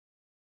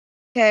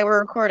Okay, we're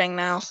recording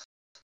now.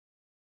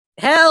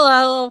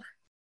 Hello!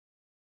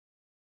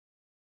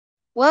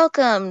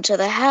 Welcome to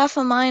the Half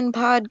a Mind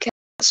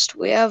podcast.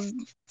 We have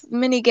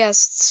many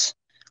guests,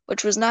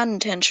 which was not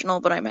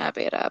intentional, but I'm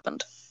happy it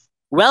happened.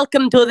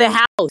 Welcome to the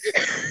house!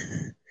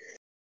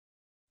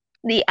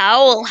 The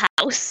Owl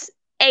House.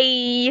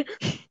 We're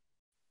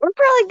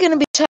probably going to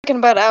be talking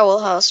about Owl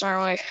House,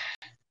 aren't we?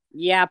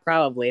 Yeah,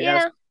 probably.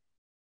 Yeah.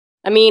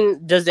 I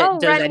mean, does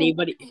Ren,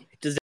 anybody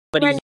use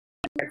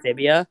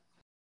Amphibia?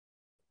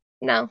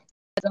 No.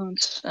 I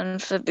don't.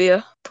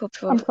 Amphibia.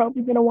 I'm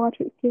probably gonna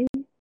watch it soon.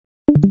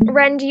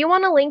 Ren, do you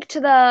want a link to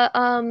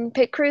the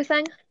pit crew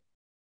thing?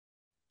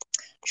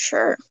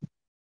 Sure.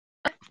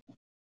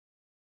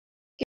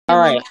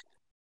 Alright.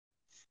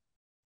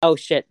 Oh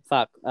shit,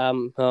 fuck.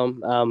 Wow,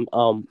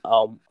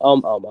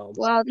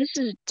 this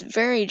is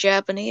very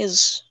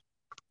Japanese.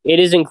 It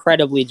is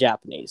incredibly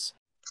Japanese.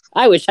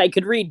 I wish I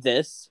could read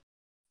this.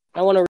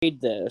 I want to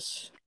read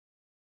this.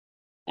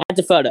 Add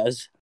to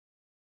photos.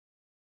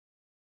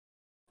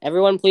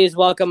 Everyone please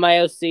welcome my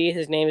OC.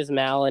 His name is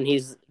Mal and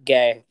he's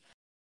gay.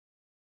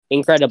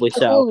 Incredibly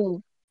so.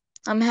 Oh,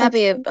 I'm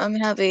happy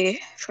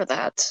for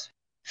that.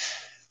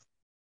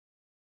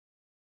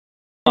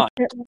 On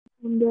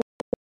the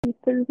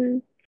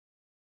servers.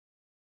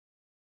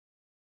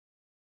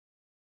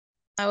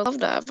 I would love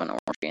to have an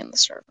orgy in the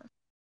server.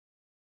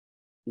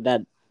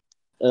 That,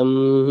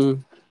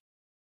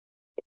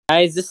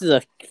 guys, this is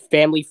a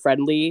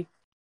family-friendly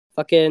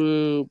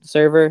fucking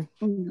server.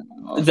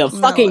 No,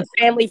 fucking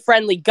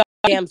family-friendly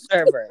goddamn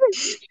server.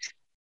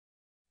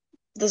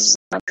 This is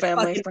not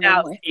family fucking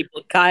house, friendly.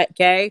 people,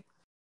 okay?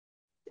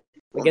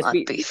 Will not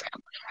be family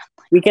friendly.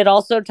 We could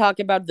also talk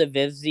about the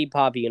VivZ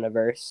Pop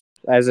universe,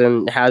 as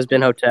in Has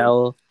Been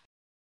Hotel,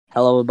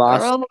 Hello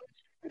Boss. Are all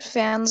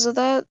fans of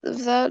that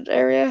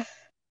area?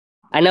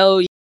 I know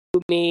you,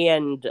 me,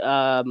 and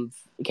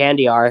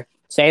Candy are.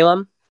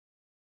 Salem?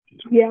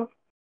 Yeah.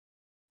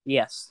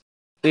 Yes.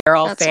 We are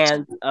all That's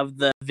fans of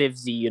the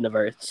VivZ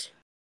universe.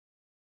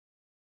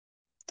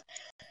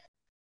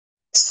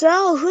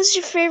 So, who's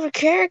your favorite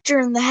character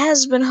in the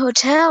Has Been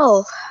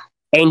Hotel?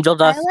 Angel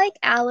Dust. I like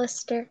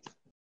Alistair.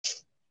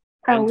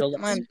 Angel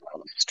Dust. Mine's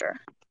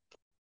Alistair.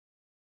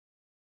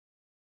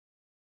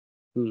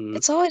 Hmm.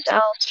 It's always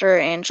Alistair or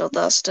Angel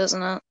Dust,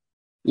 isn't it?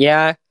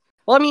 Yeah.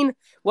 Well, I mean,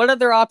 what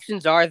other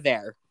options are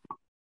there?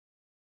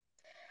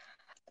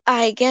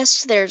 I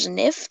guess there's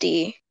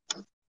Nifty.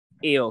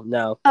 Ew,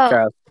 no. Oh.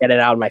 Gross. Get it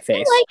out of my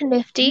face. I like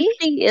Nifty.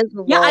 Nifty is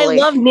Yeah, I lolly.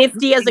 love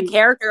Nifty as a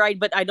character,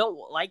 but I don't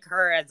like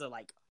her as a,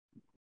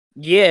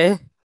 yeah.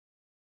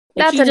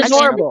 That's she's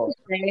adorable.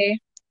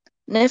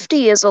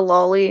 Nifty is a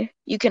lolly.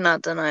 You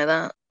cannot deny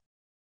that.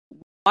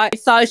 I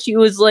thought she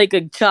was like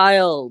a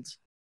child,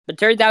 but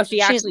turns out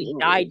she's actually lolly.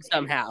 died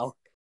somehow.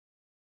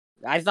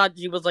 I thought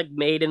she was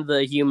made in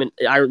the human.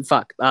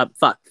 Fuck,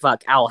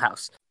 Owl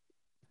House.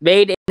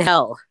 Made in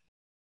hell.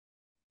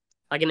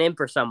 Like an imp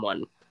or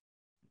someone.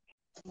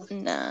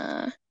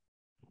 Nah.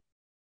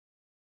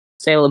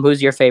 Salem,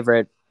 who's your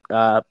favorite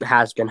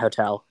Has Been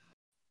Hotel?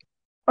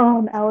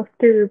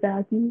 Alistair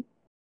Vaggie.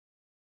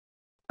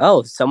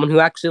 Oh, someone who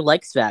actually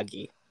likes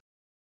Vaggie.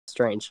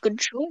 Strange. Good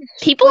choice.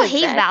 People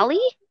hate Valley?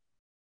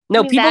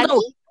 No,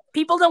 Vaggie?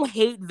 people don't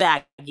hate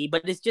Vaggie,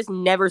 but it's just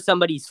never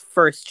somebody's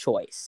first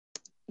choice.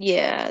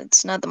 Yeah,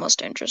 it's not the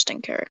most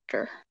interesting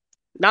character.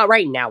 Not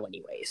right now,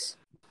 anyways.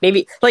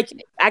 Maybe,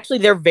 actually,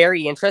 they're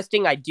very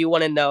interesting. I do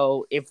want to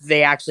know if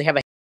they actually have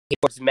a hate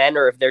towards men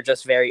or if they're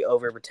just very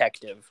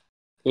overprotective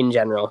in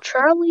general.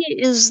 Charlie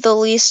is the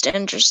least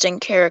interesting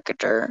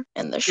character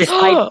in the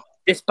show.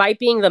 Despite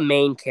being the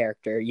main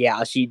character,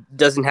 yeah, she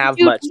doesn't have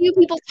Dude, much. What are you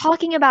people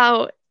talking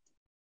about?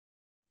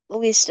 The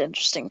least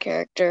interesting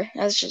character.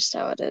 That's just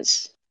how it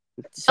is.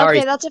 Sorry.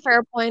 Okay, that's a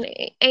fair point.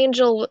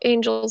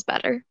 Angel's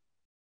better.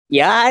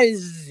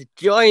 Yes,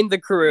 join the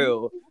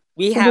crew.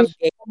 We have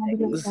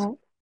games.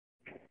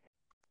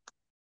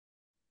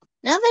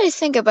 Now that I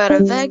think about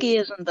it, Vaggie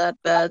isn't that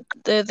bad.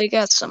 They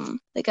got some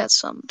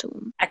to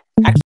them.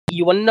 Actually,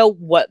 you want to know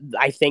what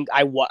I think?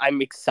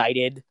 I'm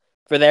excited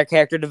for their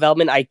character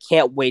development. I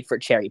can't wait for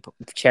Cherry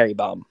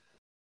Bomb.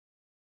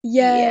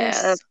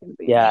 Yes. Yeah, that's gonna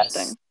be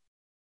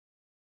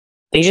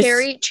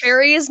interesting.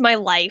 Cherry is my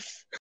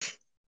life.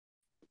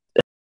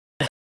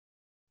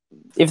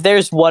 If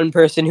there's one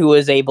person who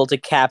was able to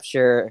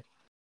capture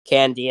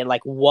Candy in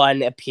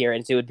one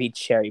appearance, it would be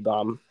Cherry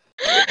Bomb.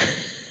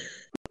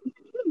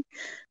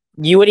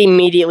 You would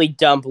immediately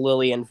dump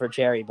Lillian for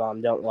Cherry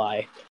Bomb, don't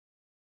lie.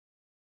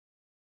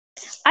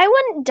 I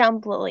wouldn't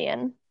dump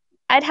Lillian.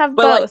 I'd have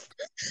both.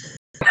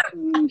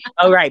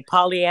 Oh, right,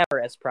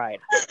 polyamorous pride.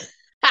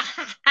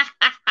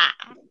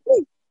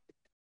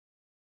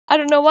 I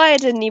don't know why I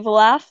did an evil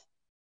laugh,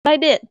 but I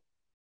did.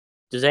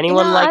 Does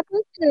anyone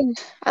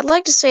I'd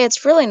like to say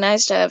it's really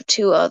nice to have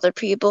two other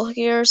people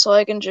here, so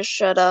I can just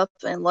shut up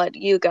and let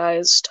you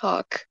guys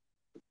talk.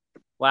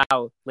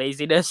 Wow,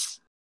 laziness?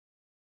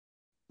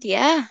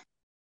 Yeah,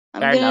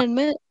 I'm gonna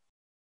admit.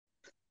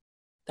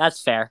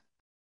 That's fair.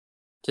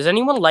 Does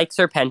anyone like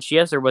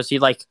Serpentius, or was he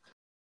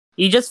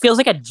he just feels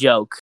like a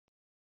joke?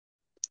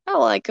 I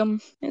like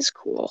him. He's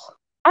cool.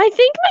 I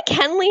think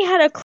McKinley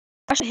had a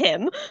crush on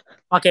him.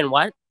 Fucking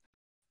what?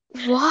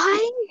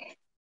 Why?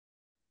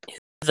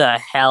 The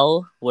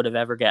hell would have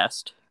ever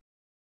guessed?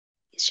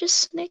 He's just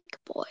Snake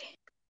Boy.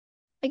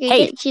 Like,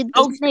 Hey,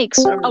 the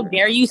snakes are... How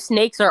dare you?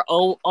 Snakes are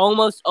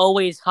almost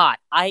always hot,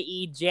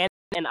 i.e. Janet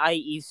and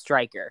i.e.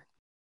 Stryker.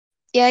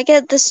 Yeah, I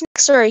get the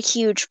snakes are a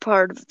huge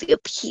part of the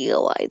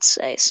appeal, I'd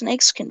say.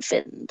 Snakes can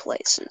fit in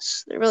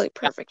places. They're really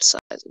perfect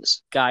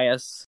sizes.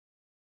 Gaius.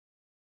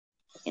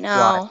 You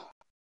know...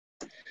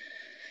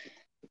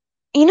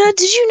 did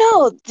you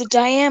know the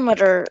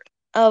diameter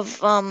of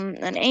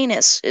an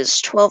anus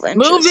is 12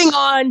 inches? Moving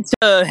on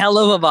to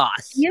helluva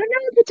boss. You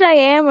know the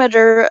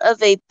diameter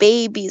of a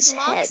baby's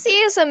Moxie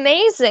head? is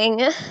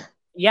amazing.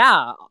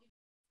 Yeah.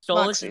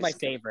 Stolas is Moxie's my good.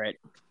 favorite.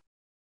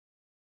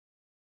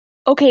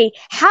 Okay,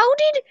 how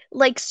did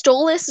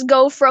Stolas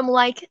go from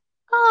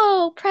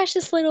oh,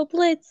 precious little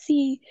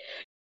Blitzy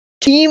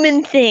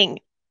demon thing?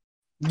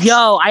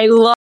 Yo, I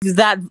love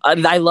that.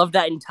 I love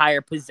that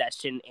entire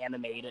possession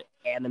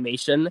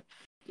animation.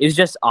 It's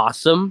just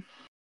awesome.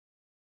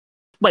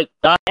 Wait,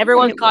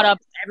 everyone's caught up.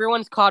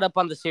 Everyone's caught up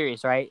on the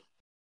series, right?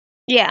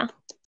 Yeah.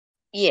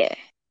 Yeah.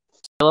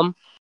 Salem.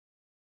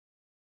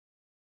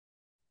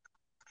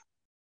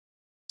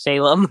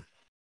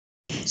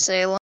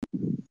 Salem.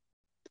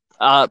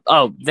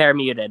 Oh, they're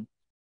muted.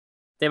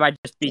 They might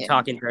just be Yeah.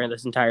 talking during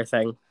this entire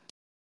thing.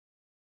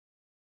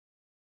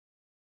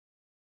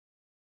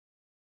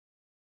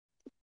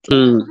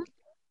 Hmm.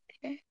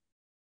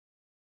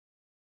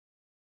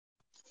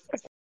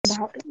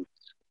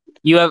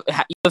 You have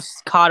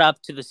caught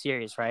up to the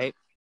series, right?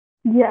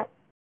 Yeah.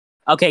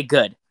 Okay,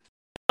 good.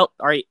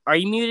 Are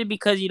you muted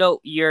because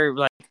you're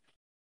like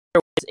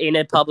in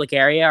a public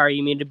area? Or are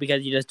you muted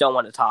because you just don't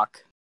want to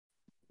talk?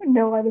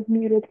 No, I was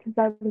muted because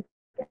I was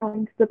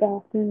going to the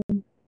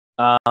bathroom.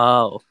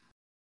 Oh.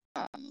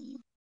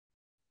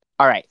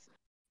 All right.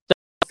 So,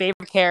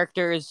 favorite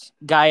characters,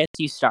 Gaius,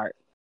 you start.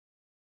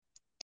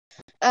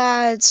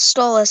 It's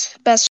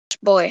Stolas, best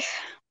boy.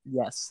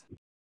 Yes.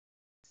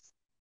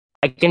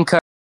 I concur.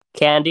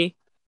 Candy?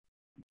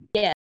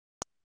 Yeah.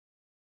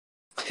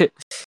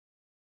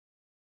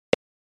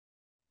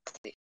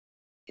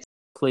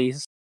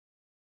 Please.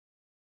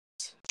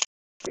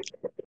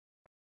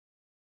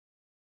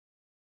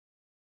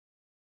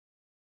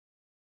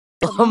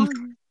 Come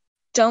on.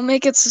 Don't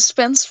make it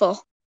suspenseful.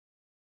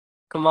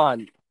 Come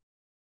on.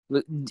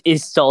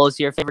 Is Stolas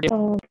your favorite?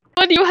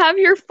 What, do you have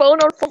your phone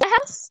on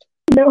fast?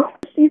 No,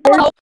 she's there.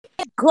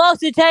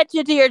 Close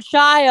attention to your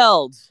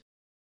child.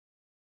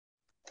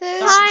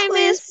 Hi,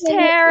 Miss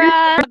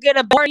Tara. Fucking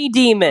a Barney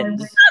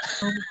demons.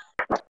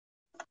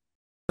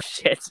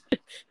 Shit.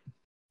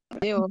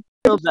 Ew.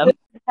 Kill them. It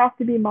has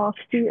to be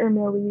Moxie or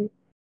Millie.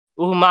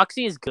 Ooh,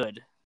 Moxie is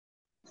good.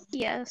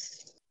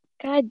 Yes.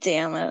 God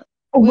damn it.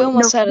 Oh, We wait,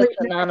 almost had wait,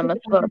 an anonymous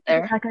vote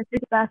there. I take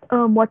it back.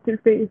 What's her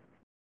face?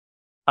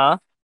 Huh?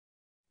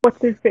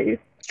 What's her face?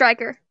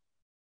 Stryker.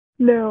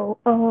 No,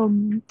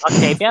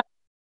 Octavia?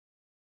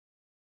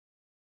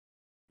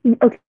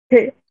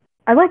 okay.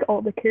 I like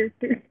all the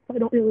characters. I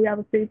don't really have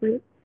a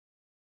favorite.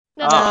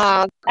 No,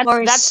 Oh. Of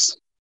course. That's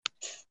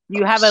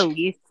you have a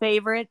least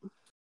favorite? Do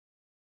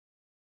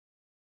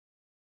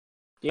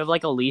you have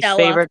like a least Stella.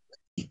 favorite?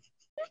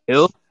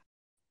 Who?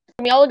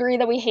 we all agree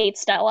that we hate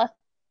Stella.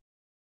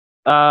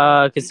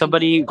 Cause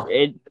somebody Who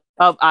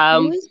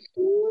is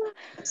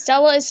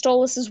Stella is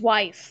Stolas'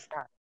 wife.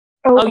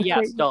 Oh okay. yeah,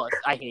 Stolas.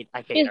 I hate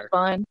She's her.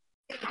 fine.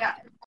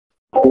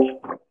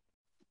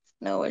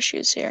 No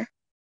issues here.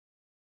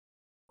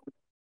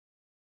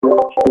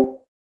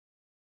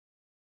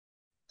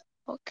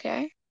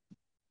 Okay.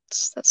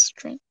 That's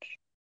strange.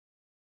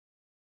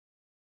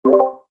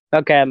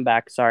 Okay, I'm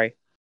back. Sorry.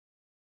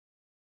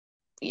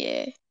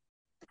 Yeah.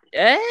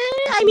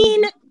 I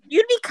mean,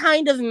 you'd be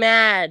kind of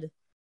mad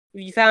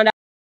if you found out.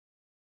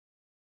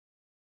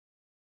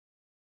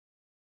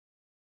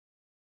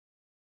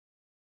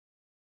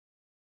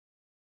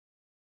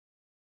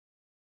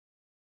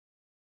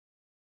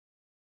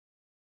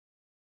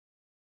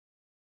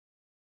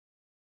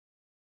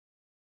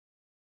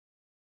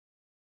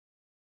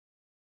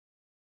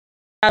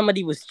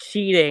 Somebody was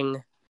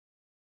cheating,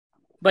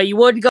 but you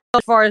wouldn't go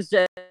as far as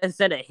to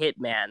send a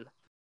hitman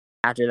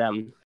after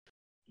them.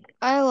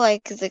 I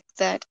like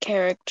that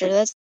character.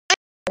 That's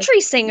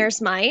Country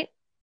singers might.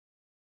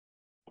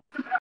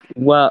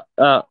 Well,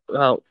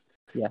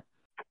 yeah.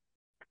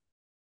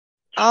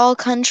 all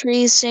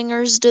country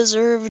singers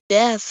deserve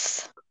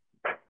death.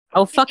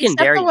 How fucking Except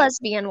dare the you?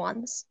 lesbian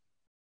ones.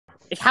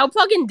 How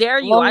fucking dare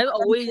you? All I'm country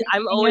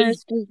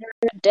always, singers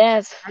deserve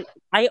death.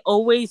 I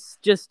always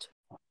just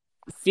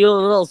feel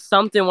a little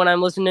something when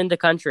I'm listening to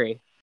country.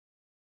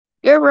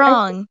 You're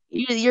wrong.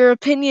 Your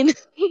opinion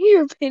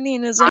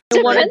is I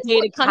want to Depends date a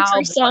what country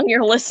cowboy. song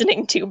you're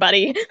listening to,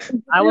 buddy.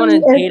 I want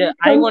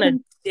to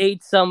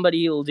date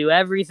somebody who'll do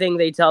everything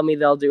they tell me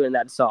they'll do in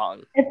that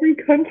song. Every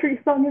country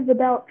song is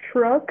about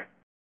trucks,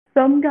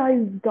 some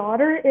guy's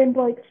daughter, and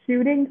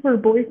shooting her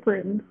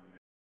boyfriend.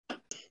 You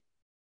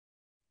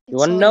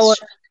want to know what?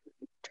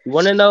 You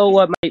want to know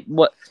what if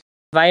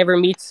I ever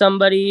meet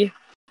somebody,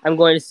 I'm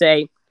going to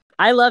say,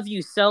 I love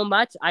you so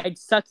much, I'd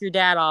suck your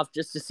dad off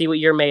just to see what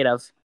you're made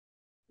of.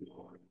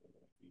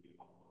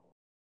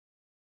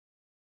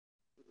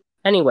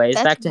 Anyways,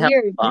 That's back to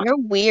weird. Helluva. You're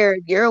weird.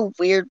 You're a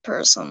weird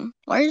person.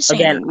 Why are you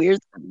saying Again, weird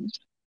things?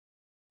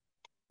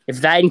 if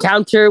that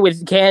encounter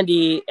with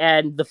Candy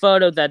and the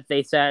photo that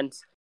they sent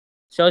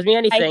shows me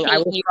anything, I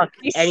will fuck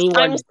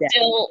anyone's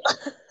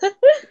dad.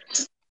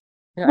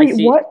 I Wait,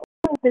 see. what?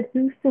 Did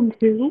Houston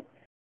too?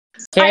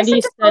 Candy I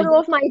sent a sent. photo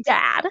of my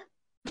dad,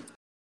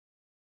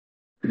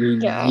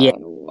 Yeah.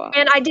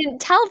 and I didn't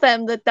tell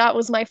them that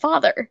was my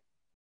father.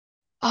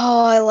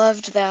 Oh, I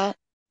loved that.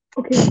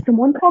 Okay,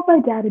 someone called my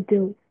dad a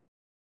dude.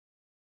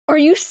 Are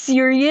you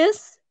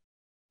serious?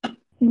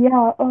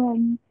 Yeah,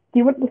 do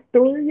you want the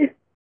story?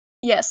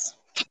 Yes.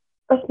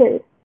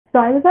 Okay, so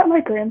I was at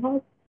my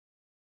grandma's.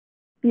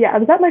 Yeah, I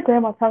was at my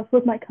grandma's house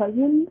with my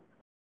cousins,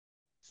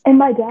 and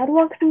my dad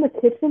walks in the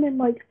kitchen and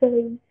like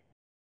says,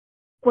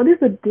 "What is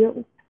a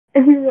dill?"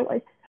 And we were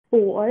like,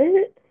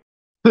 "What?"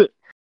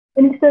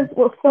 And he says,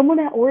 "Well, someone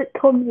at work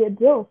called me a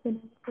dilf," and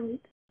I was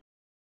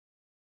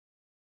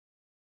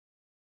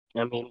like,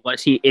 I mean,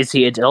 is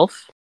he a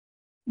DILF?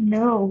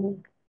 "No."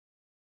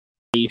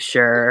 Are you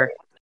sure?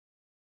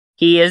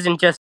 He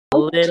isn't just a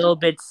little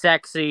bit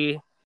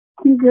sexy.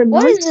 He's a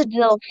What nice. is a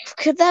DILF?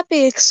 Could that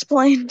be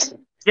explained?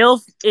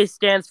 DILF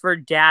stands for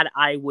Dad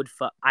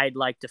I'd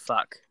like to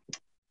fuck.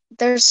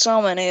 There's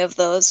so many of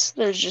those.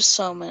 There's just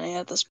so many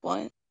at this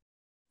point.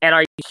 And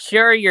are you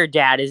sure your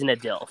dad isn't a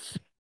DILF?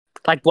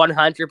 Like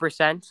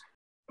 100%?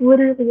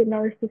 Literally a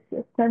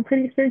narcissist. I'm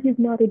pretty sure he's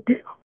not a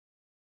dilf.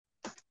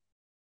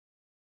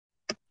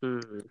 Hmm.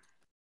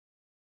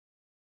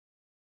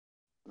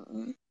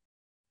 Mm.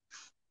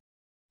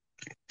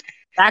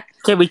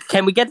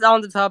 Can we get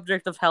on the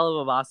subject of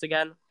Helluva Boss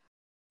again?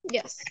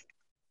 Yes.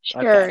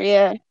 Sure, Okay.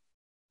 yeah.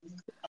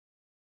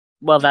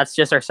 Well, that's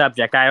just our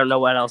subject. I don't know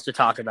what else to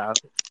talk about.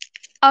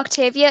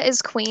 Octavia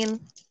is queen.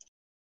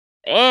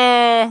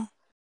 Eh. How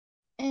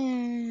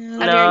dare you?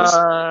 No.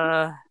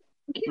 I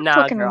can't Nah,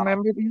 fucking girl.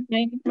 remember these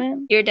names,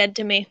 man. You're dead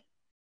to me.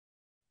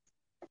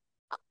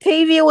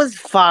 Octavia was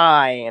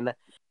fine.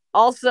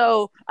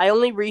 Also, I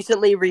only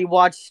recently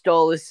rewatched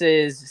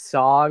Stolas's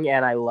song,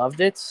 and I loved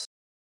it.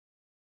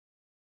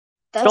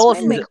 That's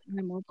Stolas made me is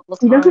cry multiple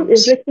You know who times.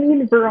 is a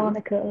queen?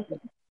 Veronica.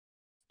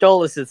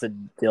 Stolas is a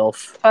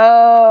DILF.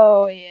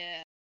 Oh,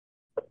 yeah.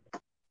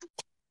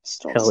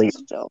 Still Hell yeah.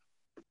 says a DILF.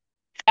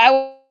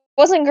 I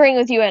wasn't agreeing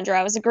with you, Andrew.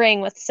 I was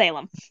agreeing with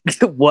Salem.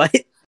 What?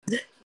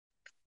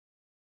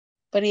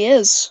 But he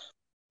is.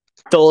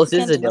 Stolas You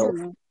is can't a deny DILF.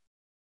 that.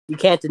 You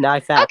can't deny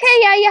facts. Okay,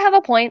 yeah, you have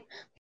a point.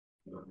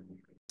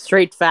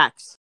 Straight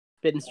facts.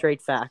 Spitting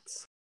straight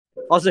facts.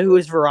 Also, who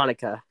is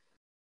Veronica?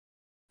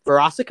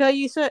 Verosica,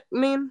 you said? I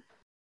mean?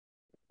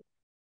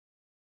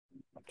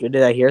 Did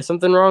I hear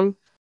something wrong?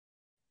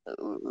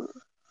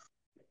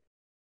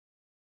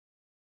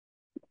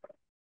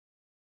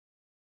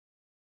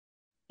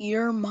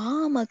 Your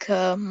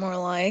mamica, more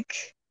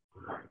like.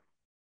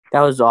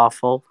 That was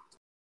awful.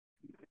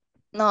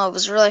 No, it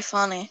was really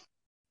funny.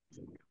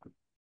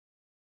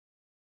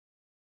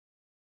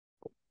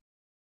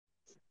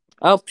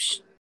 Oh,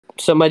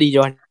 somebody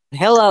joined.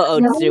 Hello,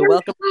 Otsu.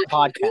 Welcome to the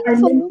I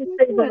podcast. meant to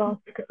say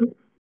Veronica.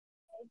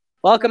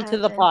 Welcome What to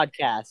the happened?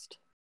 podcast.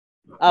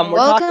 Thank We're you.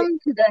 talking. Welcome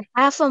to the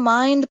Half a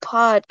Mind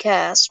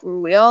podcast, where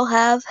we all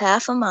have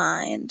half a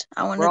mind.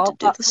 I We're wanted all. to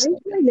do this. Why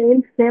is my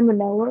name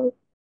Salmonella?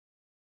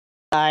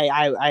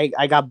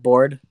 I got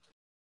bored.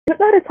 Isn't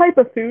that a type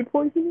of food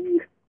poisoning?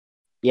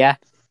 Yeah.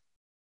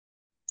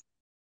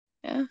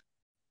 Yeah.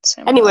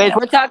 Same Anyways,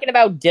 problem. we're talking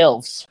about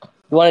DILFs.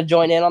 You want to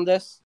join in on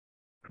this?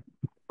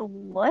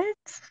 What?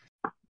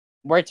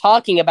 We're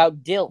talking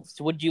about DILFs.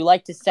 Would you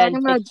like to send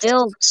Talking about pictures?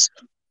 DILFs.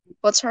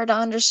 What's hard to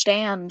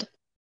understand?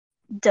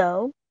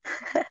 Dough?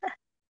 I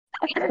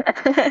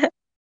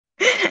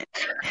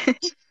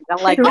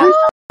like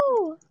that.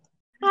 Oh!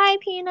 Hi,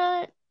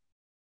 Peanut.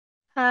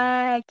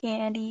 Hi,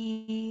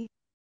 Candy.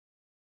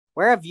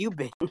 Where have you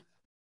been?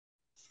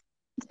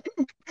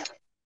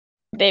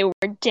 They were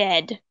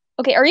dead.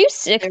 Okay, are you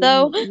sick,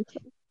 though?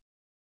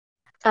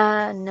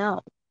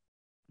 No.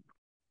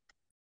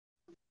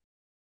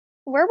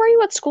 Where were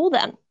you at school,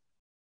 then?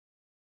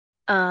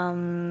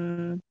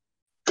 I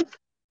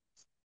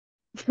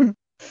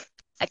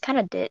kind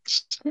of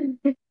ditched.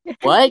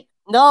 What?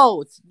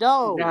 No,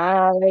 no.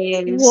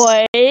 Nice.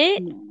 What?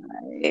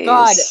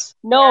 God, Nice.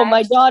 no,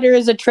 my daughter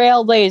is a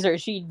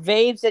trailblazer. She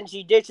vapes and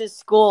she ditches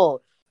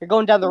school. You're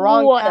going down the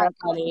wrong What? path,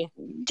 honey.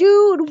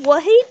 Dude,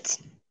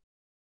 what?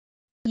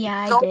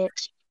 Yeah, I did.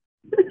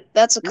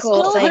 That's a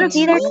cool Well, thing. I'm gonna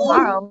be there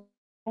tomorrow.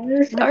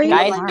 Are you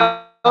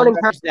Guys, don't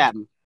encourage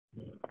them.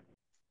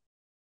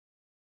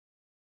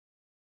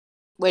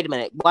 Wait a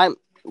minute. Why?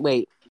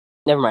 Wait.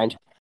 Never mind.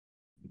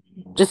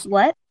 Just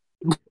What?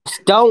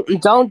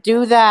 don't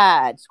do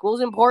that.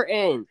 School's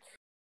important.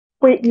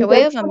 Wait, Can you we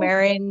guys have a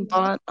marrying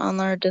bot on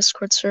our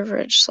Discord server?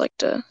 I'd just like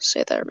to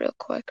say that real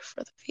quick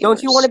for the viewers.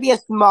 Don't you want to be a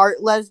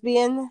smart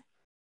lesbian?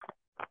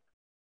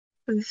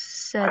 Who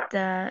said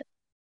that?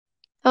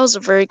 That was a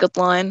very good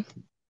line.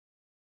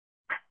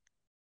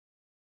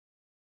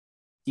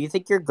 Do you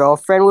think your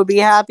girlfriend would be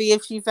happy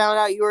if she found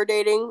out you were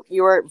dating?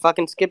 You were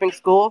fucking skipping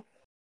school?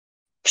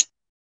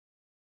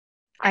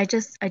 I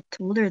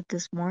told her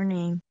this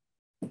morning.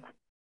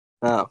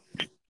 Oh.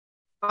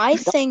 I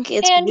think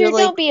it's Andrew,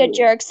 really don't be a cool.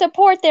 jerk.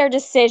 Support their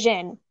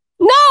decision.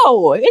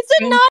 No! It's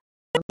Thank not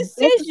a It's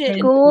decision!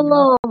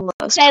 school.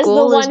 Says the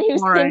School is one who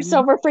boring. simps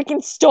over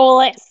freaking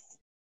Stolas.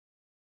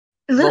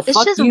 Well, It's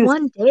fuck just you.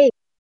 one day.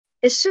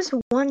 It's just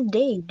one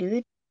day,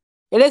 dude.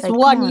 It is Like, come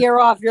 1 on. year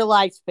off your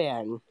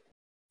lifespan.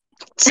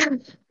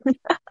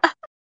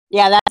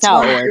 Yeah, that's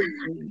how it works.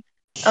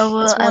 Oh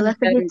well, It's one at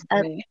better least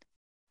day.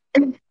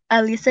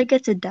 at least I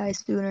get to die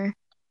sooner.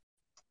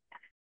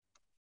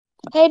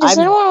 Hey, does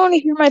I'm- anyone want to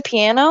hear my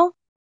piano?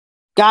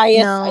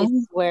 Gaius, No. I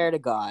swear to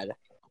God.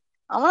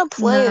 I want to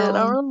play it. I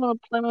No. really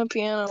want to play my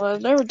piano.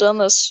 I've never done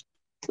this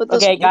with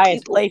this Okay, many Gaius,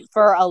 people. play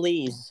for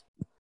Elise.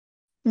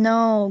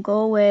 No, go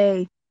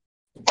away.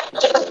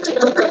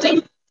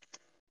 That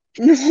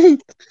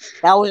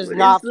was What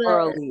not is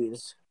for that?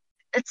 Elise.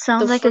 It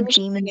sounds The like a first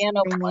demon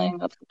piano screaming.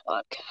 playing of the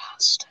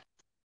podcast.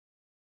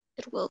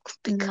 It will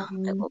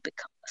become. It will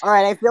become.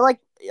 Alright, I feel like,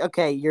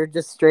 okay, you're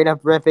just straight up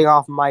ripping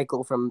off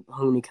Michael from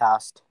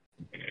Hoonicast.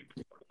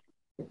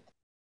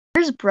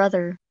 Where's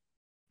brother?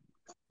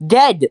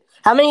 Dead!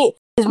 How many?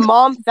 His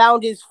mom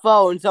found his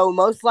phone, so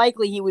most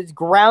likely he was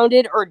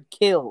grounded or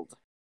killed.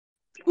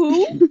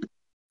 Who?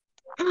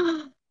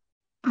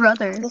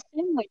 Brother. The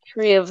family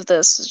tree of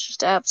this is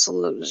just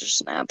absolute. It's just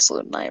an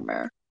absolute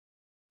nightmare.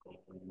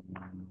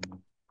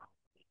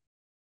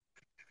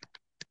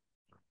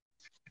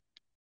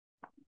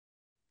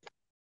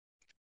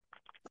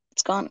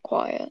 It's gone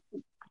quiet.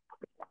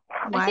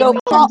 Why So,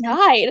 are we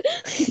died.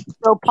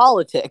 so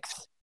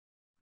politics.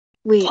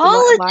 Wait, why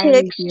are we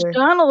Politics. here?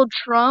 Donald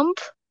Trump.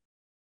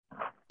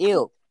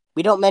 Ew.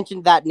 We don't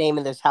mention that name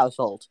in this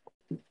household.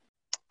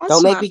 Let's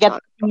Don't make not me get.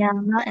 talk. Yeah,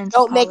 I'm not into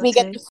Don't make me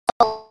get.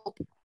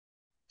 politics.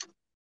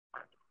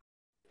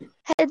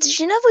 Hey, did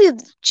you know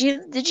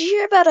did you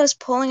hear about us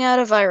pulling out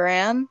of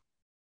Iran?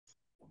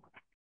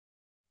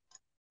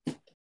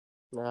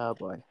 Oh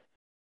boy.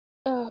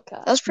 Oh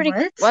god. That's pretty.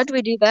 What? Why'd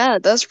we do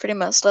that? That's pretty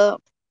messed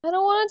up. I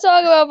don't want to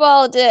talk about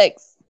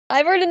politics.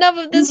 I've heard enough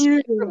of this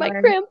Neither from my do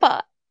I.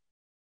 grandpa.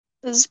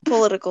 This is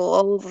political.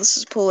 All of this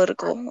is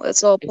political.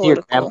 It's all Is your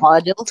political. grandpa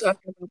a dilf?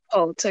 Talking about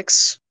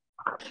politics.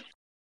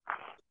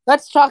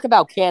 Let's talk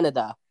about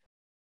Canada.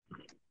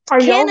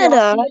 Are y'all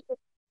Canada. watching it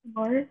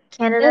tomorrow?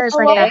 Canada is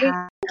Hello? like a Okay.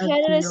 half of the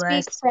Canada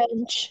US. speak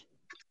French.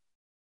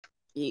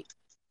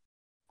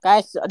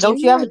 Guys, don't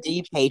you you have a know-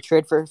 deep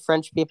hatred for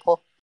French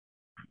people?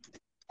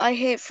 I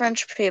hate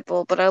French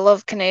people, but I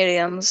love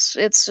Canadians.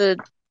 It's a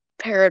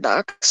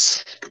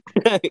paradox.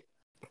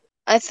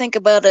 I think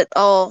about it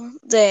all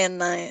day and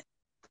night.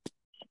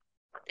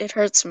 It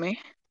hurts me.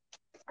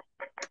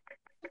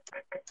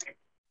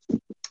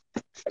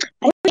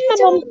 What are you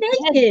Mom, doing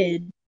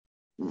naked?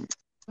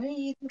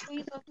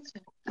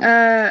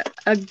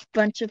 A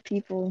bunch of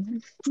people.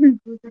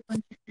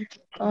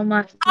 All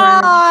my friends.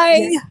 Hi!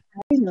 I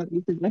know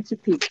these a bunch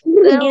of people.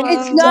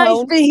 It's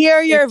Hello. nice to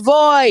hear your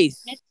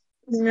voice!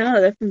 No,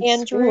 they're from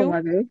Andrew? school,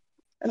 mother.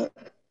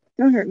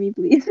 Don't hurt me,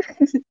 please.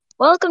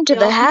 Welcome to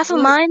Y'all the Half a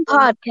can- Mind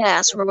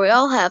podcast, where we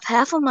all have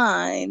half a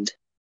mind.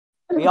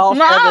 We all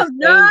share the same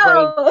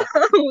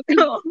brain.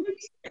 no!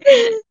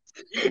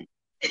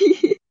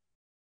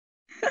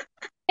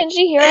 Can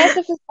she hear us?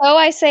 If so,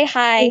 I say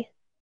hi.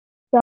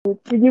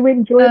 Did you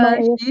enjoy my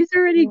ASMR? She's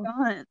already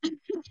gone.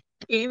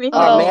 Amy,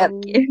 Oh, Oh.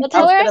 man. Well, I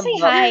tell was her I gonna say mo-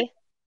 hi.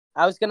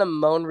 I was gonna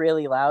moan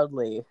really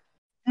loudly.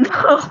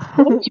 No.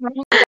 What's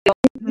wrong?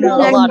 No.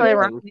 A lot of Actually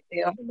wrong things. with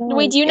you?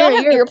 Wait, do you not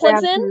have You're a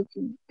earplugs bad in?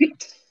 person.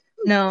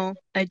 No,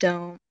 I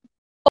don't.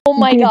 Oh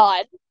my Dude.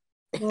 god.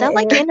 That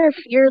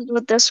interferes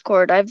with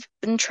Discord. I've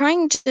been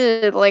trying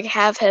to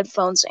have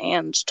headphones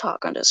and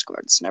talk on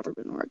Discord. It's never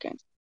been working.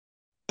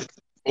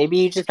 Maybe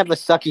you just have a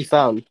sucky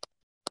phone.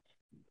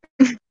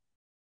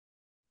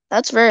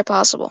 That's very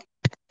possible.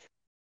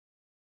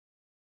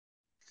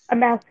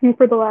 I'm asking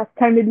for the last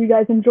time. Did you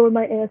guys enjoy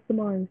my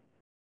ASMR?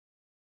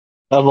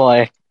 Oh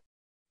boy.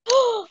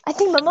 I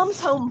think my mom's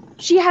home.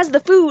 She has the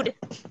food.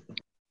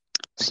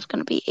 This is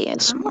gonna be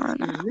ASMR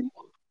now.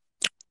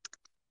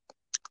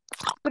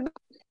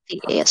 The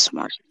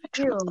ASMR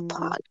section of the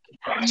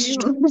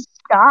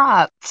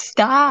podcast.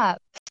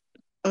 Stop.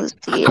 It's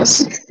the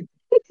ASMR,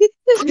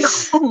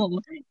 No.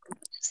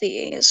 it's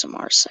the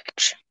ASMR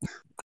section.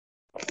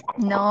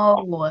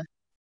 No.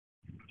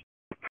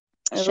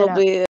 It'll up.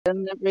 be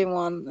in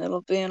everyone.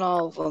 It'll be in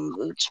all of them.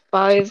 It's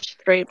 5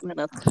 straight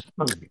minutes.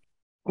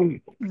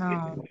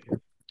 No.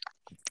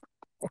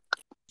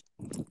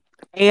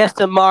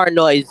 ASMR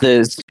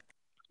noises.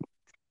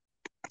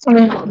 No,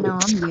 I'm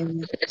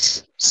good.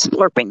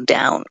 Slurping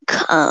down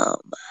cum.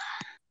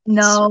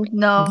 No.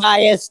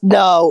 Bias,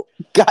 no.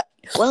 God,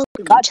 Welcome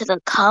God. to the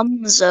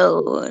cum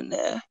zone.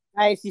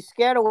 guys, you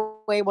scared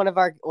away one of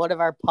our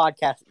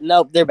podcasts.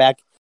 Nope, they're back.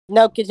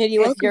 No, continue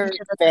with Welcome your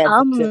to the fan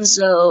cum fiction.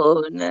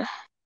 zone.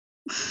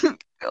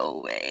 Go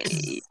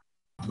away.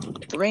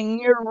 Bring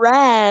your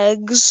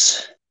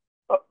rags.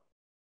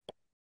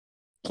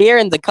 Here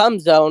in the cum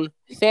zone,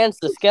 Sans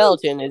the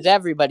skeleton is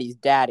everybody's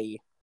daddy.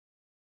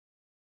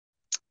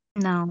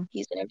 No.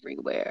 He's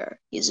everywhere.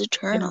 He's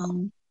eternal.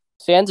 No.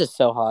 Sans is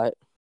so hot.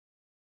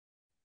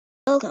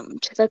 Welcome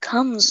to the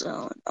cum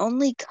zone.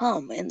 Only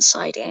cum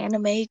inside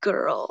anime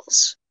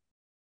girls.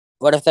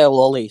 What if they're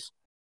lollies?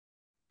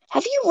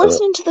 Have you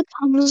listened to the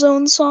cum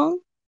zone song?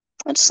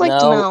 I'd just like to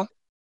No.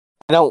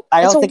 know.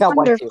 I It's don't a think I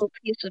want to. wonderful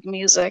piece of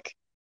music.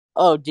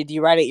 Oh, did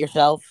you write it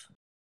yourself?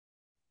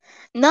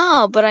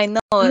 No, but I know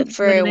it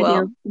very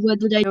well. What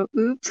did I do?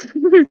 Oops.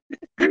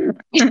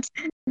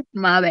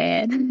 My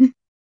bad.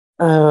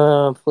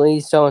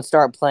 Please don't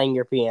start playing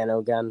your piano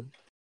again.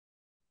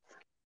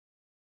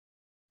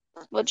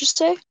 What'd you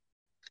say?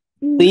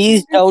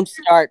 Please don't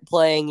start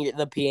playing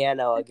the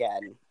piano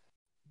again.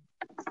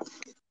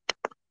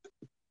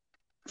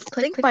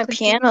 I think my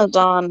piano's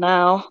on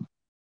now.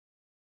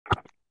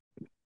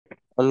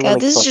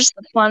 God, this is just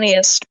the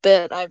funniest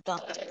bit I've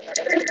done.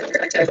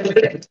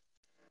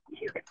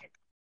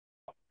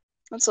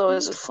 That's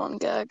always a fun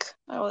gag.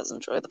 I always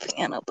enjoy the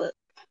piano bit.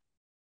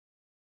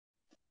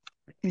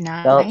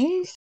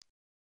 Nice.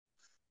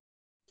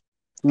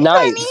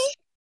 Nice.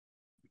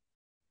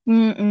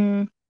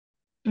 Mm-mm.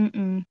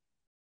 Mm-mm.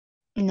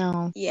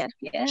 No. Yes,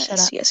 Shut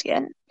up. yes,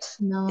 yes.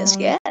 No. Yes,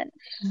 yes.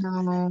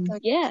 No. Oh,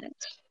 yes.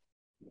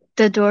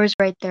 The door's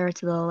right there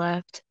to the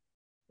left.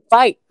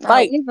 Fight.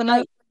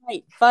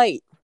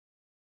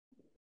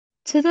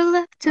 To the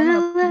left, to I'm the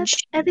gonna left.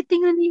 punch-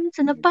 Everything we need is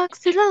in a box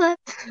to the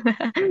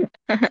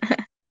left.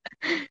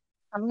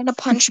 I'm gonna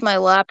punch my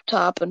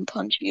laptop and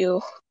punch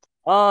you.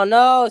 Oh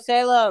no,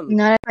 Salem.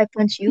 Not if I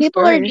punch you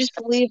People first. are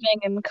just leaving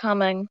and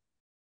coming.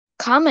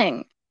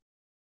 Coming.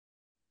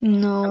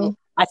 No.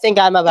 I think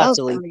I'm That about was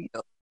to leave. great.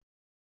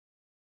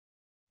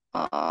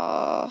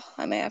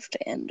 I may have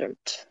to end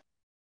it.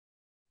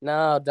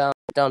 No,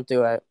 don't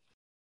do it.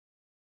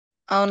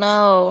 Oh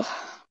no.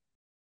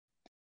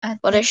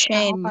 What a I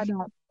shame. hope I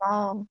don't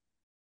fall.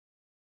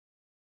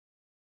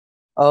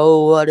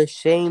 Oh, what a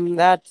shame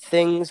that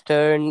things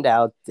turned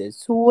out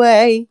this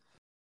way.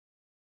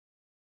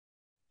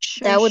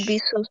 That would be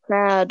so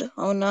sad.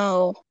 Oh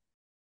no.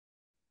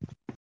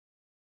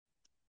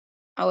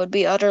 I would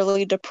be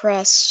utterly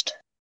depressed.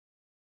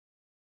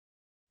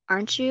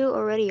 Aren't you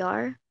already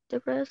are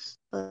depressed?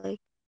 Like,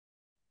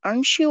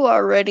 Aren't you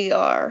already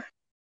are?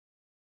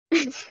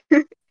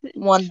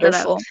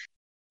 Wonderful.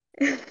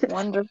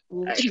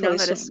 Wonderful I know how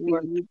choice to of speak.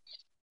 words.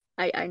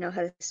 I know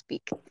how to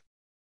speak.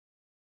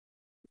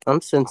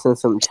 I'm sensing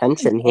some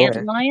tension here.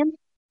 Antlion?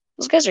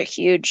 Those guys are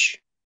huge.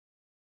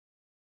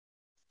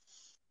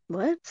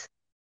 What?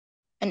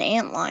 An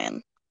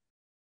antlion.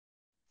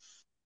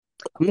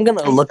 I'm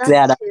gonna I look saw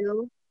that up.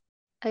 two.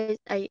 I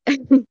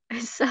I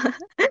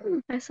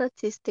saw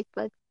two stick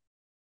bugs.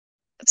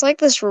 It's like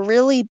this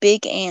really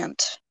big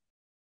ant.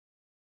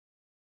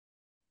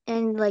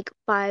 And like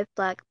 5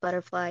 black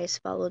butterflies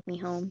followed me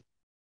home.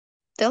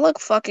 They look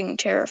fucking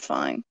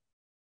terrifying.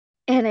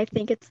 And I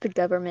think it's the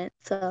government,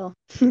 so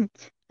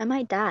I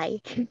might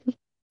die.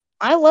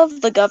 I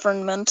love the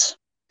government.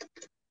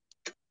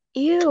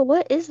 Ew,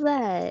 what is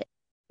that?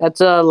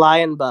 That's a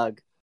lion bug.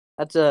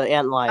 That's a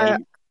ant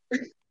lion.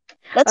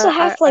 That's a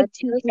Half-Life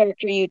 2 those,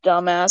 character, you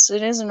dumbass.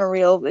 It isn't a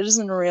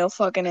real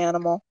fucking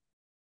animal.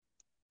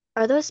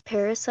 are those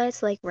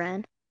parasites like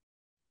Ren?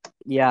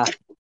 Yeah.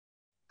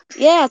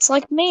 Yeah, it's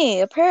like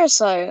me, a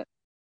parasite.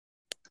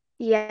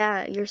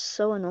 Yeah, you're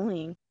so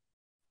annoying.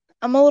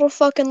 I'm a little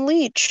fucking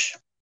leech.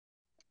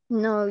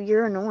 No,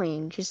 you're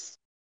annoying. Just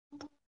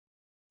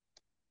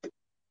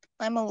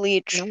I'm a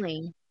leech.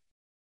 annoying.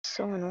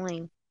 So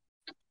annoying.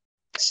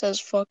 Says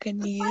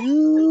fucking you.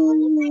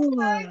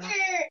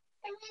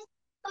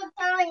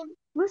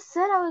 Who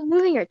said I was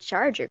moving your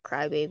charger,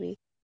 crybaby?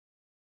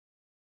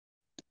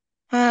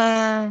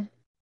 Ha.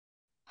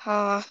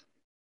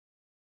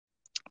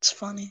 It's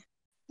funny.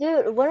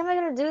 Dude, what am I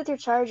gonna do with your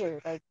charger?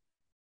 Like,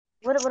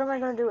 what am I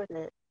gonna do with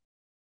it?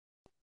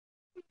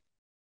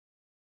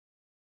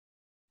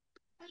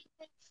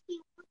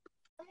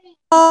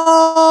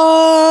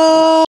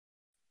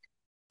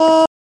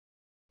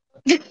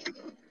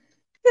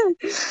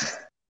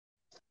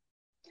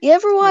 You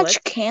ever watch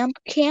What? Camp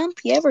Camp?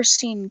 You ever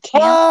seen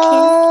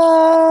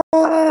Camp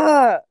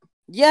Camp?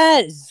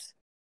 Yes.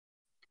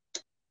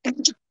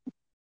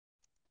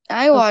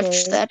 I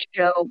watched Okay. that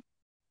show.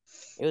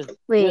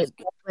 Wait,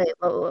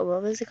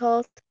 what was it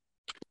called?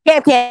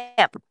 Camp.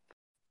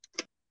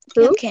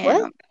 Who? Camp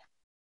What? Camp.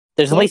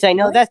 There's a place I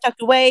know What? that's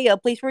tucked away, a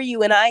place where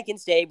you and I can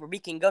stay, where we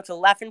can go to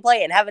laugh and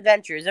play and have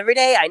adventures every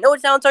day. I know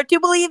it sounds hard to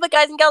believe, but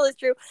guys and gals, it's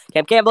true.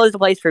 Camp Campbell is the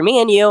place for me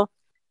and you.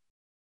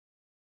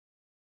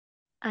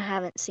 I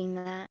haven't seen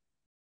that.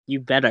 You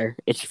better.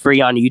 It's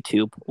free on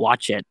YouTube.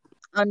 Watch it.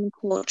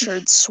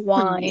 Uncultured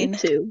swine.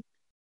 YouTube.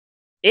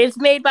 It's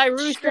made by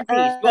Rooster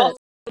Teeth. Well,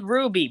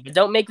 Ruby, but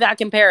don't make that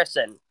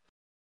comparison.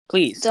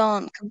 Please.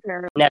 Don't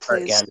compare it, Never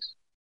please. again.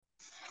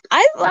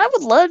 I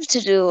would love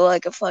to do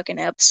like a fucking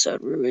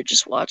episode where we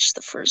just watch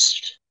the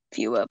first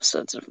few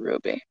episodes of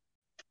Ruby.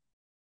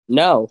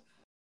 No.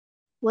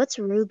 What's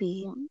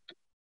Ruby?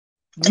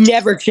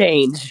 Never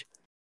change.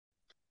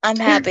 I'm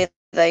happy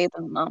that you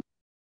don't know.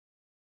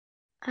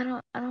 I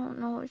don't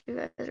know what you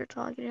guys are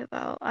talking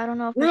about. I don't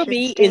know if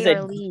Ruby I should stay is or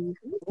a- leave.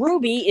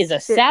 Ruby is a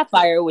Shit.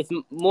 sapphire with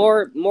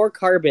more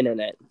carbon in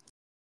it.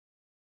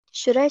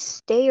 Should I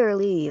stay or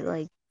leave?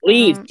 Like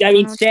Leave. I don't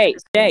know what you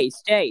guys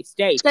Stay.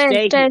 Stay. We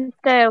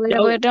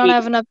Don't don't leave.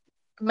 have enough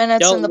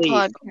minutes in Don't the leave.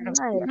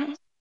 podcast.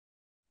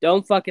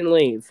 Don't fucking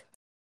leave.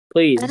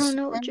 Please. I don't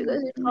know what you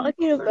guys are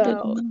talking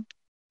about.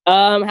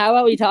 How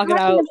about we talk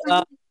about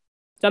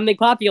something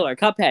popular?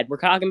 Cuphead. We're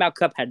talking about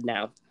Cuphead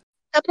now.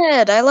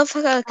 Cuphead. I love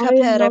I don't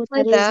even Cuphead. know I what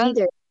played that is that.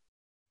 either.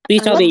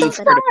 Please tell me the you've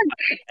heard of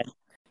Cuphead.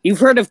 You've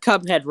heard of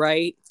Cuphead,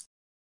 right?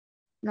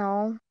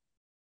 No.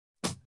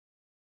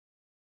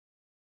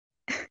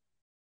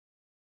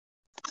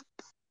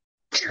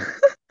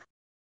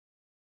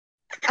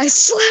 I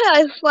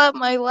slapped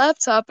my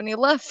laptop and he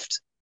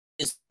left.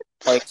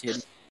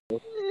 Pointed.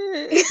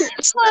 He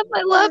slapped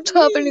my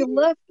laptop and he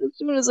left as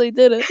soon as I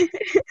did it.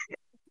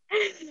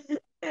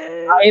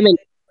 I am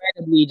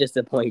incredibly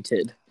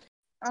disappointed.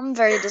 I'm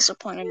very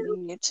disappointed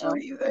in you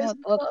too.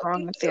 What's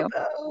wrong with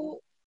you?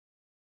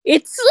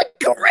 It's a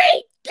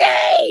great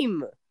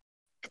game!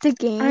 It's a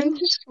game. I'm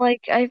just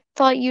like, I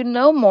thought you'd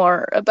know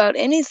more about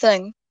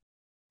anything.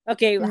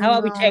 Okay, how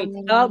about we change?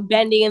 How about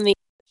Bendy and the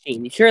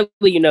Machine? Surely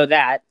you know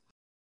that.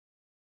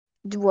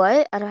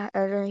 What? I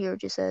don't hear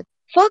what you said.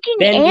 Fucking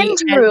Bendy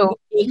Andrew and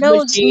the Ink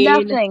knows Machine.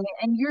 nothing,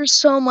 and you're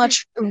so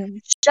much.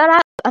 Shut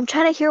up! I'm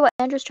trying to hear what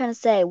Andrew's trying to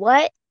say.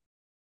 What?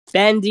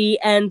 Bendy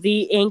and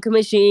the Ink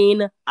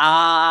Machine. Oh yeah,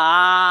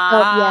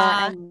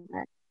 I Ah. know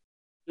that.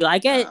 You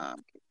like it?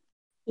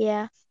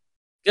 Yeah.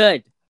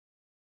 Good.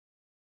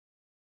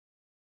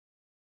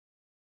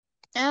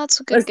 Yeah, it's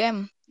a good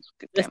game.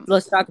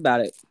 Let's talk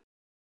about it.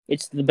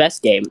 It's the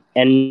best game,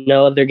 and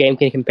no other game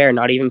can compare,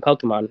 not even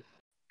Pokemon.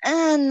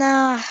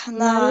 Nah.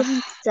 Not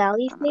even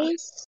Sally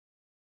Face.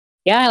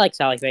 Yeah, I like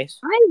Sally Face.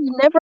 I've never